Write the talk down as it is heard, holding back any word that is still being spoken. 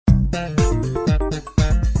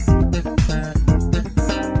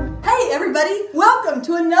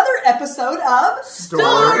to another episode of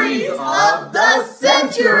Stories of the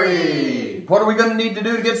Century! What are we going to need to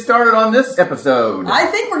do to get started on this episode? I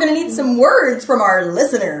think we're going to need some words from our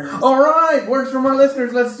listeners. All right, words from our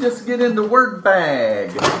listeners. Let's just get in the word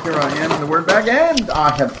bag. Here I am in the word bag, and I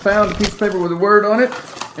have found a piece of paper with a word on it,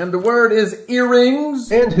 and the word is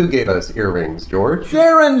earrings. And who gave us earrings, George?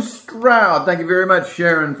 Sharon Stroud. Thank you very much,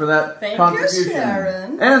 Sharon, for that contribution. Thank you,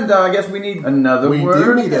 Sharon. And I guess we need another word. We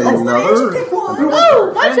do need another. Pick one.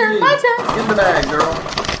 Oh, my turn. In the bag, girl.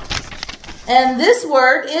 And this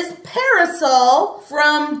word is parasol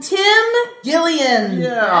from Tim Gillian.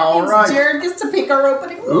 Yeah, all right. Jared gets to pick our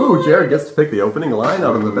opening line. Ooh, Jared gets to pick the opening line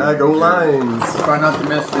out of the bag o' lines. Try not to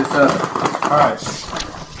mess this up. All right.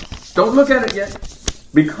 Don't look at it yet,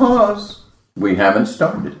 because we haven't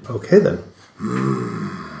started. Okay, then.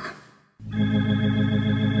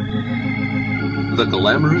 The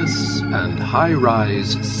glamorous and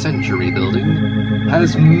high-rise Century building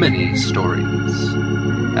has many stories,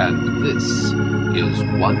 and this is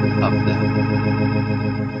one of them.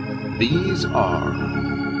 These are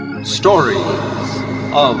Stories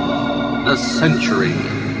of the Century.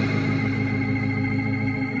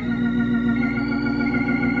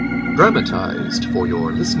 Dramatized for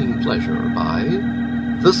your listening pleasure by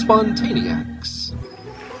The Spontaneacs.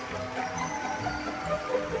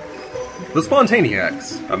 The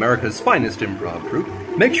Spontaneacs, America's finest improv troupe,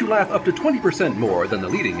 makes you laugh up to 20% more than the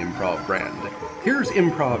leading improv brand. Here's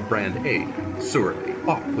improv brand A, surly,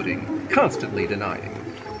 off-putting, constantly denying.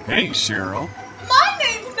 Hey, Cheryl. My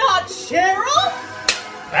name's not Cheryl.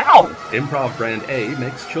 Ow! Improv brand A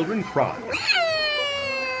makes children cry.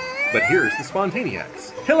 But here's the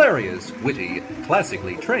Spontaneacs, hilarious, witty,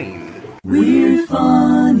 classically trained. We're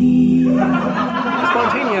funny. The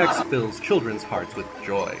Spontaneacs fills children's hearts with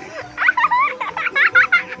joy.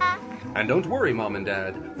 And don't worry, Mom and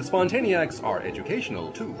Dad, the Spontaneacs are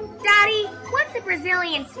educational, too. Daddy, what's a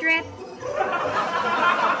Brazilian strip?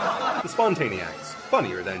 The Spontaneacs,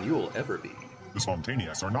 funnier than you'll ever be. The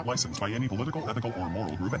Spontaneacs are not licensed by any political, ethical, or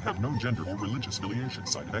moral group and have no gender or religious affiliation.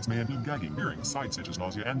 Side effects may include gagging, hearing, side stitches,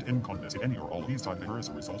 nausea, and incontinence. Any or all of these types occur as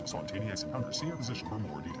a result of Spontaneacs encounters. See your physician for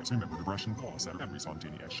more details. Remember to brush and floss at every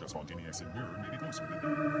Spontaneacs show. Spontaneacs in mirror may be closer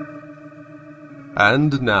than...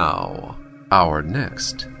 And now, our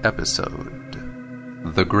next episode.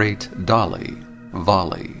 The Great Dolly,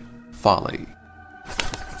 Volley, Folly.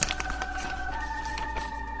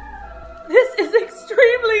 This is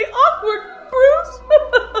extremely awkward, Bruce.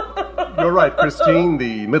 You're right, Christine.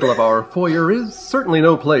 The middle of our foyer is certainly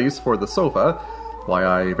no place for the sofa. Why,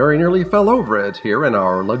 I very nearly fell over it here in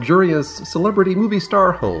our luxurious celebrity movie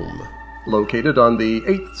star home, located on the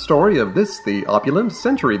 8th story of this, the opulent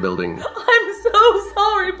Century building. I'm so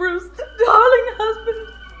sorry, Bruce. Darling husband.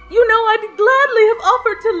 You know I'd gladly have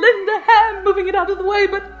offered to lend a hand moving it out of the way,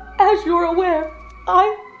 but as you're aware,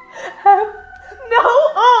 I have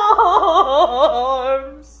no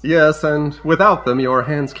arms. Yes, and without them, your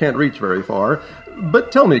hands can't reach very far.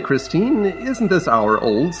 But tell me, Christine, isn't this our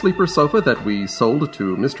old sleeper sofa that we sold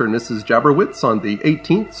to Mr. and Mrs. Jabberwitz on the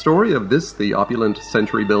 18th story of this, the opulent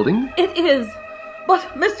Century building? It is, but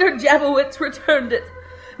Mr. Jabberwitz returned it.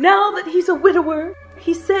 Now that he's a widower,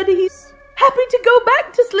 he said he's happy to go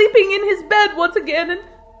back to sleeping in his bed once again and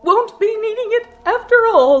won't be needing it after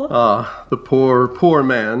all. Ah, the poor, poor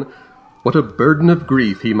man. What a burden of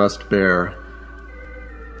grief he must bear.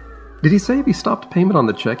 Did he say if he stopped payment on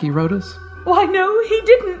the check he wrote us? Why, no, he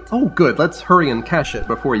didn't. Oh, good. Let's hurry and cash it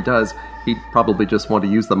before he does. He'd probably just want to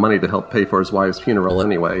use the money to help pay for his wife's funeral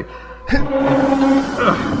anyway.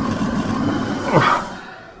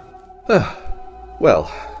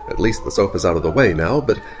 Well, at least the sofa's out of the way now,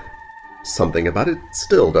 but something about it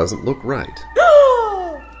still doesn't look right.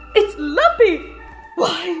 It's lumpy.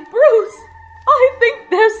 Why, Bruce, I think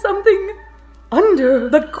there's something under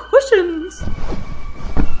the cushions.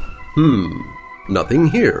 Nothing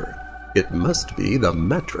here. It must be the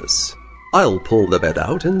mattress. I'll pull the bed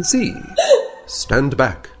out and see. Stand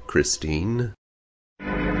back, Christine.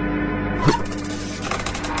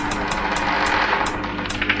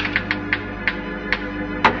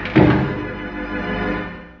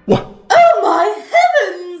 What? Oh, my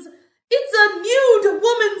heavens! It's a nude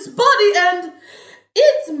woman's body and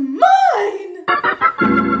it's mine!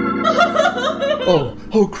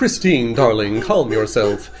 Oh, Christine, darling, calm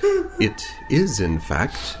yourself. It is, in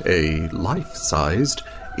fact, a life-sized,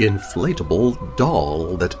 inflatable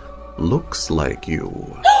doll that looks like you.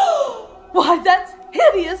 Why, that's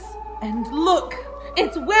hideous! And look,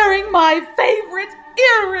 it's wearing my favorite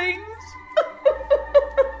earrings!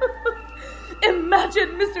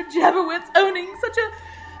 Imagine Mr. Jabberwitz owning such a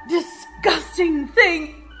disgusting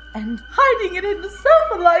thing. and hiding it in the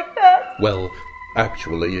sofa like that. Well,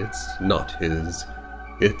 actually, it's not his.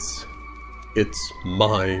 It's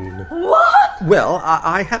mine. What? Well,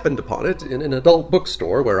 I happened upon it in an adult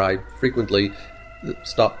bookstore where I frequently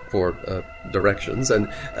stop for directions,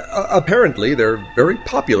 and apparently they're very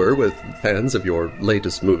popular with fans of your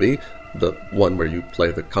latest movie, the one where you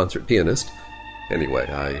play the concert pianist. Anyway,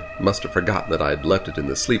 I must have forgotten that I'd left it in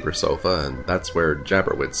the sleeper sofa, and that's where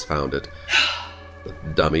Jabberwitz found it. The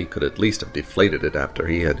dummy could at least have deflated it after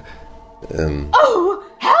he had, Oh,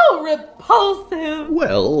 how repulsive!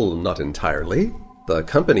 Well, not entirely. The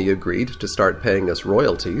company agreed to start paying us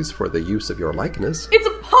royalties for the use of your likeness. It's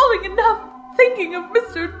appalling enough thinking of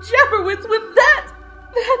Mr. Jabberwitz with that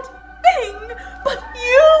thing, but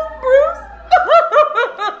you, Bruce?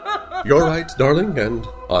 You're right, darling, and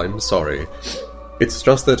I'm sorry. It's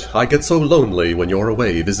just that I get so lonely when you're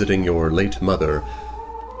away visiting your late mother.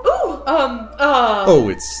 Oh,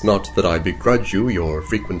 it's not that I begrudge you your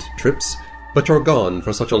frequent trips, but you're gone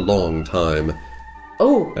for such a long time.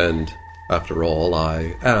 Oh. And, after all,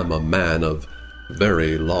 I am a man of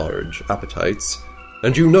very large appetites,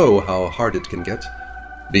 and you know how hard it can get,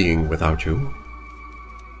 being without you.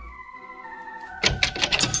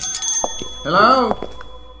 Hello?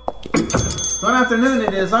 Good afternoon,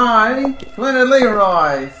 it is I, Leonard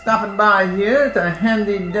Leroy, stopping by here at the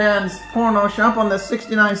Handy Dan's porno shop on the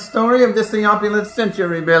 69th story of this the opulent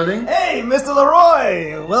Century building. Hey, Mr.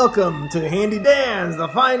 Leroy! Welcome to Handy Dan's, the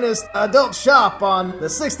finest adult shop on the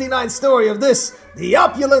 69th story of this, the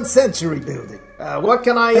opulent Century building. What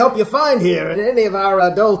can I help you find here? Any of our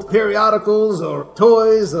adult periodicals or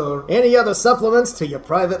toys or any other supplements to your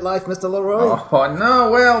private life, Mr. Leroy? Oh,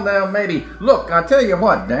 no, well, now, maybe. Look, I tell you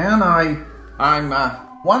what, Dan, I'm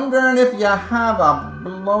wondering if you have a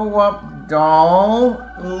blow-up doll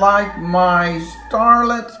like my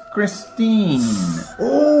starlet Christine.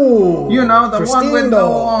 Oh, you know, the Christine one with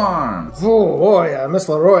doll. no arms. Oh, boy, Miss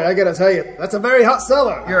Leroy, I gotta tell you, that's a very hot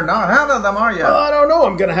seller. You're not out of them, are you? I don't know.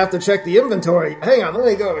 I'm gonna have to check the inventory. Hang on, let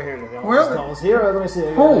me go over here to the dolls here. Let me see.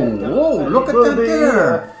 Look at that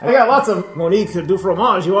there. I got lots of Monique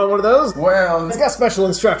DeFromage. You want one of those? Well, it's got special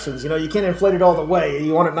instructions. You know, you can't inflate it all the way.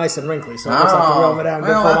 You want it nice and wrinkly, so it looks like the real Madame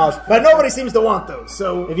DeFromage. But nobody seems to want those.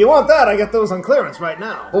 So if you want that, I got those on clearance right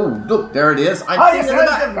now. Oh, look, there it is.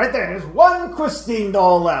 Right there. There's one Christine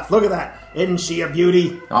doll left. Look at that. Isn't she a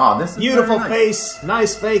beauty? Oh, this is beautiful face,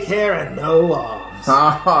 nice fake hair, and no arms.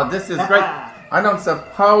 Oh, this is great. I don't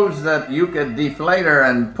suppose that you could deflate her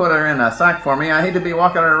and put her in a sack for me. I hate to be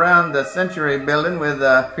walking around the Century building with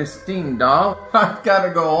a Christine doll. I've got to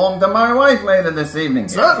go home to my wife later this evening.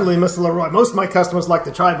 Certainly, Mr. Leroy. Most of my customers like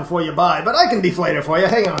to try before you buy, but I can deflate her for you.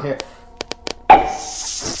 Hang on here.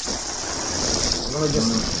 Let me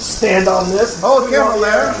just stand on this. Oh, careful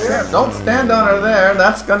there. Yeah, don't stand on her there.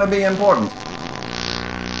 That's going to be important.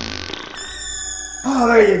 Oh,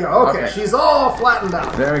 there you go. Okay, she's all flattened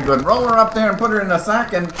out. Very good. Roll her up there and put her in a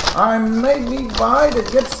sack, and I may be by to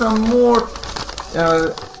get some more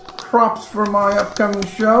props for my upcoming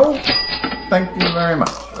show. Thank you very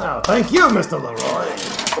much. Oh, thank you, Mr. Leroy.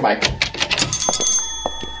 Goodbye.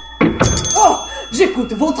 Oh,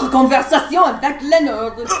 j'écoute votre conversation avec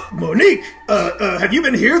Leonard. Monique, have you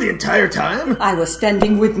been here the entire time? I was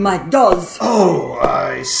standing with my dolls. Oh,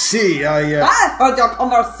 I see. I heard your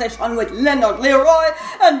conversation with Leonard Leroy,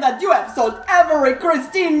 and that you have sold every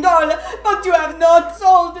Christine doll, but you have not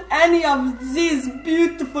sold any of these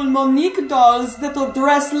beautiful Monique dolls that are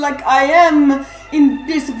dressed like I am in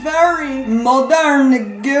this very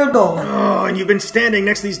modern girdle. Oh, and you've been standing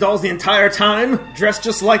next to these dolls the entire time? Dressed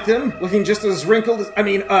just like them? Looking just as wrinkled,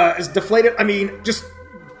 as deflated? Just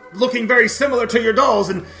looking very similar to your dolls,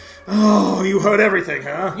 and oh, you heard everything,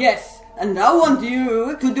 huh? Yes. And I want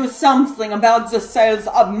you to do something about the sales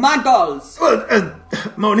of my dolls.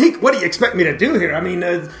 Monique, what do you expect me to do here?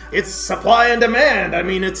 It's supply and demand.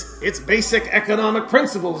 It's basic economic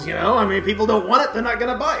principles, you know? People don't want it, they're not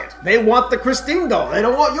going to buy it. They want the Christine doll. They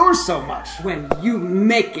don't want yours so much. Well, you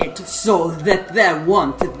make it so that they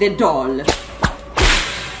want the doll.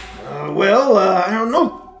 I don't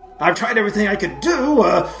know. I've tried everything I could do,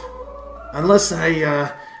 unless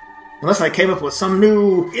I came up with some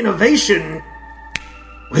new innovation.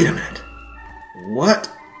 Wait a minute. What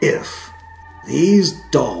if these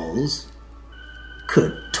dolls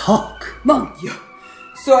could talk? Mon Dieu.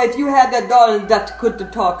 So if you had a doll that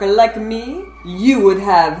could talk like me, you would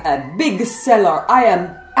have a big seller. I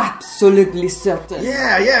am absolutely certain.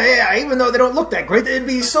 Yeah. Even though they don't look that great, they'd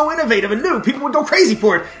be so innovative and new. People would go crazy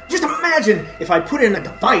for it. Just imagine if I put in a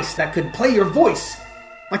device that could play your voice.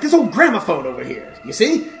 Like this old gramophone over here. You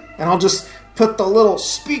see? and I'll just put the little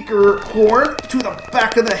speaker horn to the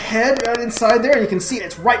back of the head right inside there, and you can see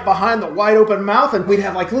it's right behind the wide open mouth, and we'd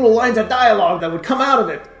have like little lines of dialogue that would come out of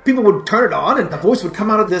it. People would turn it on, and the voice would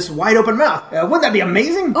come out of this wide open mouth. Wouldn't that be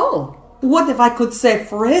amazing? Oh, what if I could say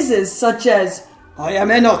phrases such as, I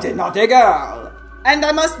am a naughty, naughty girl, and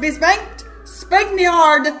I must be spanked? Spank me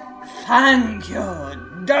hard. Thank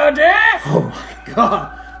you, Daddy. Oh my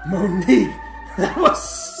God, Monique, that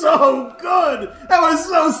was so good. That was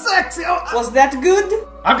so sexy. Was that good?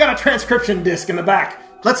 I've got a transcription disc in the back.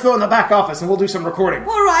 Let's go in the back office and we'll do some recording.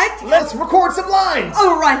 All right. Let's record some lines.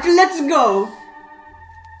 All right, let's go.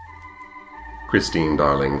 Christine,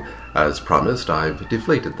 darling, as promised, I've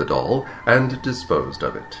deflated the doll and disposed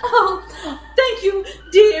of it. Oh, thank you,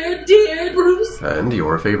 dear, dear Bruce. And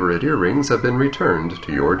your favorite earrings have been returned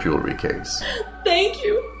to your jewelry case. Thank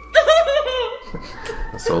you.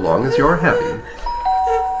 So long as you're happy.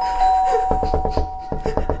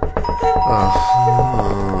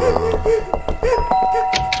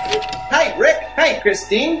 Hey, Rick. Hey,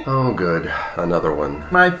 Christine. Oh, good. Another one.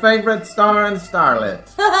 My favorite star and starlet.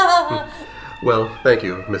 Well, thank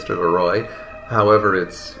you, Mr. Leroy. However,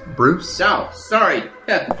 it's Bruce. Oh, sorry.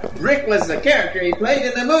 Brick was the character he played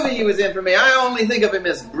in the movie he was in for me. I only think of him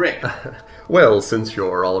as Brick. Well, since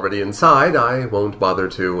you're already inside, I won't bother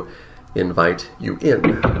to invite you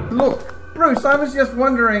in. Look, Bruce, I was just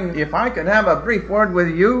wondering if I could have a brief word with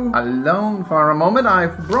you alone for a moment.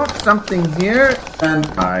 I've brought something here, and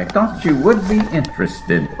I thought you would be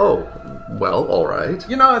interested. Oh, well, all right.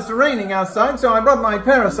 You know, it's raining outside, so I brought my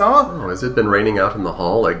parasol. Oh, has it been raining out in the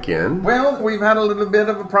hall again? Well, we've had a little bit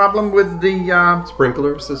of a problem with the,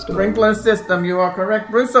 sprinkler system? Sprinkler system, you are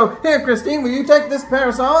correct, Bruce. So, here, Christine, will you take this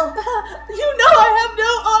parasol? You know I have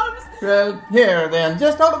no arms. Well, here, then.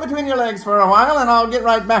 Just hold it between your legs for a while, and I'll get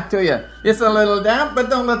right back to you. It's a little damp, but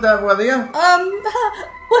don't let that bother you.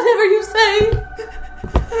 Whatever you say.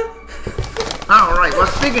 All right, well,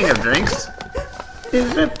 speaking of drinks,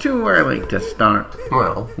 is it too early to start?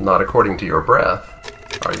 Well, not according to your breath.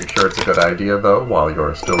 Are you sure it's a good idea, though, while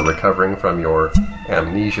you're still recovering from your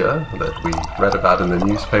amnesia that we read about in the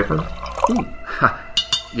newspaper?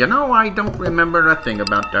 You know, I don't remember a thing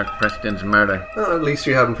about Doc Preston's murder. Well, at least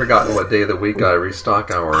you haven't forgotten what day of the week I restock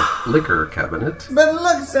our liquor cabinet. But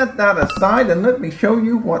let's set that aside and let me show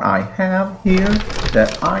you what I have here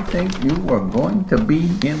that I think you are going to be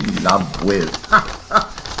in love with.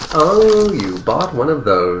 Oh, you bought one of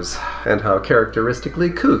those. And how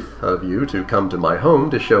characteristically couth of you to come to my home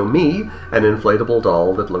to show me an inflatable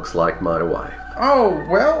doll that looks like my wife. Oh,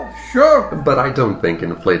 well, sure. But I don't think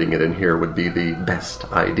inflating it in here would be the best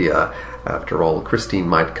idea. After all, Christine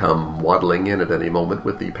might come waddling in at any moment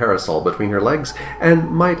with the parasol between her legs and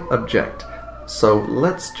might object. So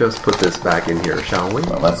let's just put this back in here, shall we?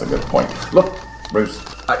 Well, that's a good point. Look, Bruce,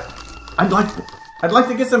 I'd like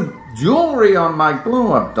to get some jewelry on my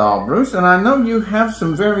blow-up doll, Bruce, and I know you have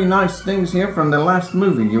some very nice things here from the last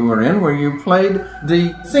movie you were in where you played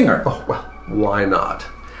the singer. Oh, well, why not?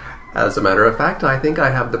 As a matter of fact, I think I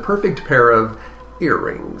have the perfect pair of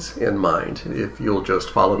earrings in mind. If you'll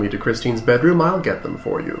just follow me to Christine's bedroom, I'll get them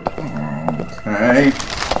for you. Okay.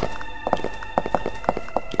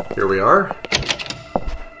 Here we are.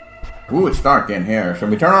 Ooh, it's dark in here. Shall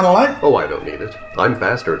we turn on the light? Oh, I don't need it. I'm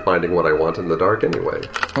faster at finding what I want in the dark anyway.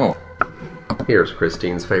 Oh. Here's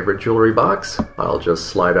Christine's favorite jewelry box. I'll just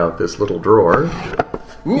slide out this little drawer.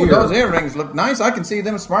 Ooh, Here. those earrings look nice. I can see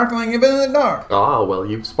them sparkling even in the dark. Ah, well,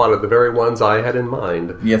 you've spotted the very ones I had in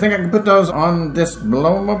mind. You think I can put those on this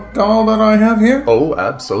blow-up doll that I have here? Oh,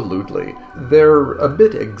 absolutely. They're a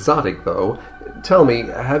bit exotic, though. Tell me,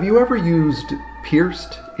 have you ever used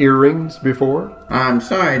pierced earrings before? I'm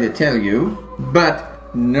sorry to tell you, but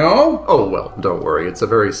no. Oh, well, don't worry. It's a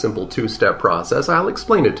very simple two-step process. I'll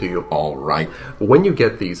explain it to you. All right. When you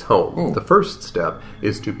get these home, the first step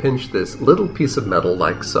is to pinch this little piece of metal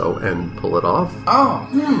like so and pull it off.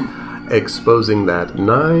 Oh, exposing that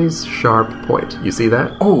nice sharp point. You see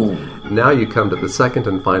that? Oh. Now you come to the second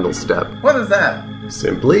and final step. What is that?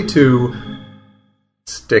 Simply to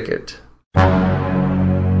stick it.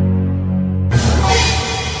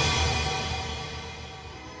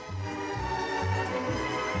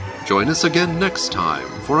 Join us again next time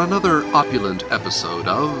for another opulent episode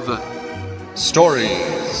of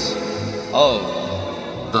Stories of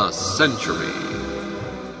the Century.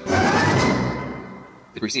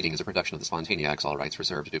 The preceding is a production of the Spontaneacs, all rights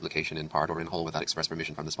reserved. Duplication in part or in whole without express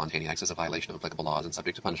permission from the Spontaneacs is a violation of applicable laws and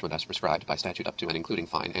subject to punishment as prescribed by statute up to and including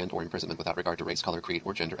fine and or imprisonment without regard to race, color, creed,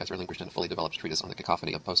 or gender as relinquished in a fully developed treatise on the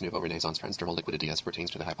cacophony of post-nouveau Renaissance transdermal liquidity as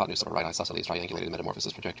pertains to the hypotenuse of a right isosceles triangulated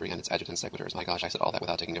metamorphosis trajectory and its adjutants sequiturs. My gosh, I said all that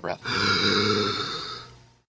without taking a breath.